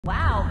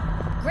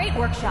Wow, great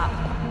workshop.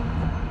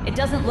 It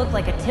doesn't look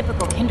like a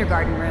typical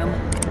kindergarten room.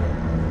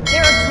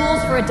 There are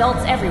tools for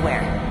adults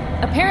everywhere.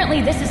 Apparently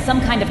this is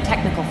some kind of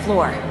technical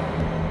floor.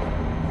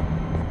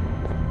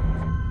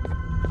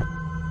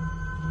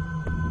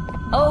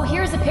 Oh,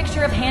 here's a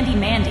picture of Handy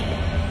Mandy.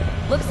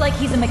 Looks like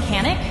he's a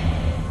mechanic?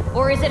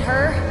 Or is it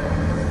her?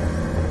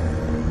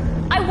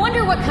 I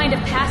wonder what kind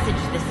of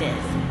passage this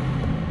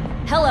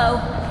is. Hello,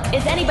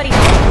 is anybody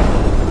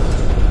home?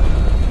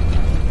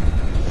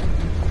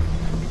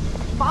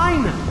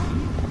 Finally!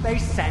 They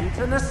sent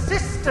an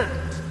assistant!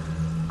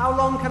 How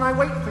long can I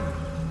wait for you?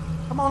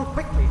 Come on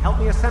quickly, help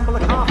me assemble a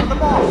car for the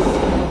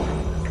boss!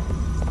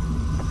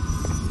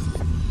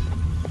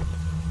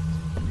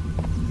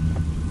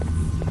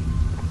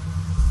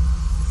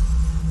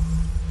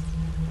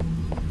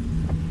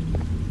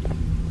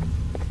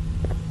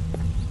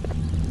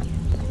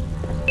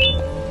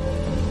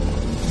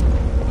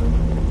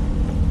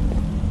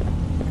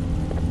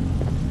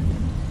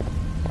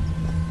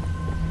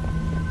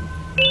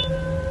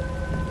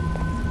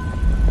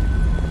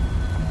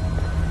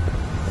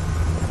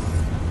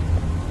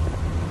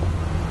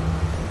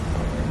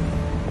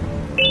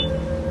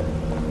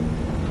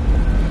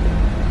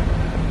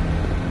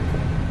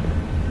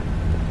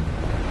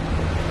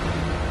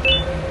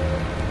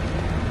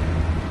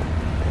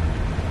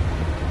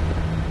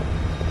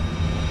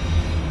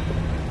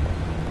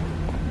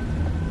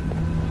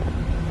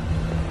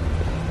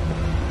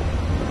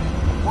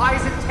 Why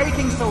is it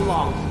taking so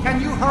long?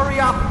 Can you hurry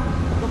up?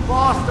 The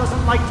boss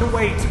doesn't like to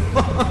wait.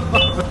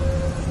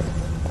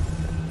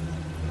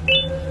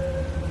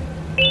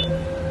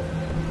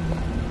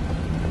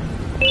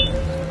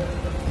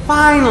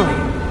 Finally!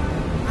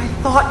 I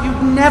thought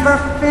you'd never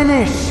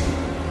finish.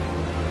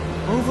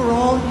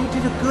 Overall, you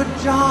did a good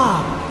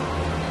job.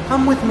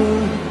 Come with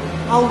me.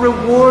 I'll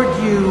reward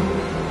you.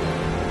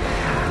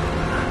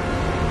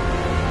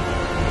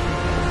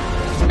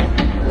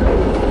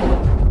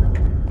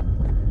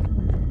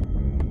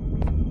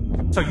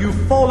 So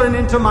you've fallen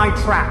into my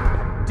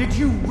trap. Did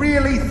you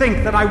really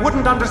think that I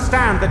wouldn't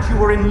understand that you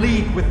were in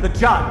league with the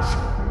judge?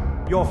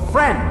 Your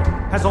friend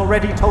has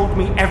already told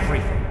me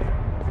everything.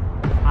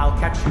 I'll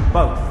catch you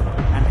both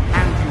and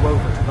hand you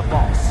over to the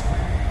boss.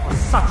 For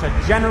such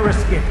a generous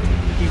gift,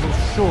 he will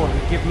surely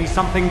give me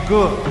something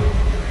good.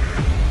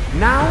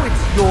 Now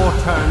it's your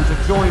turn to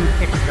join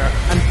Kickster,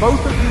 and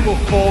both of you will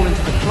fall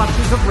into the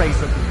clutches of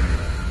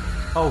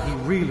Razorbeam. Oh, he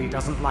really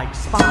doesn't like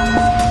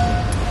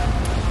spies.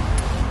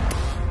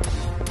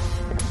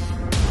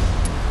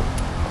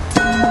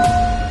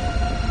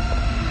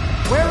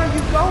 Where are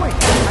you going?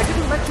 I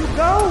didn't let you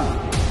go!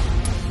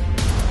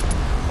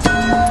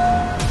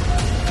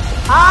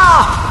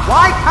 Ah!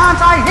 Why can't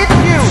I hit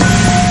you?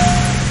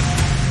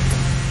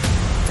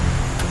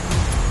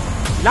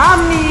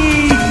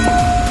 Lamni!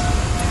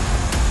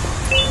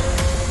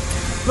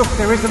 Look,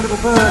 there is a little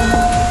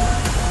bird.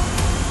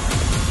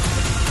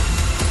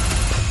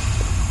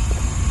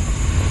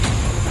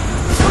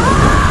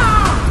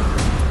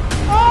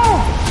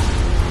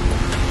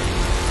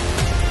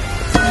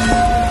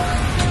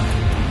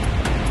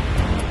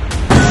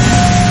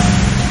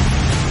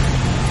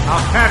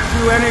 I'll catch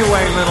you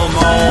anyway, little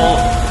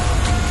mole.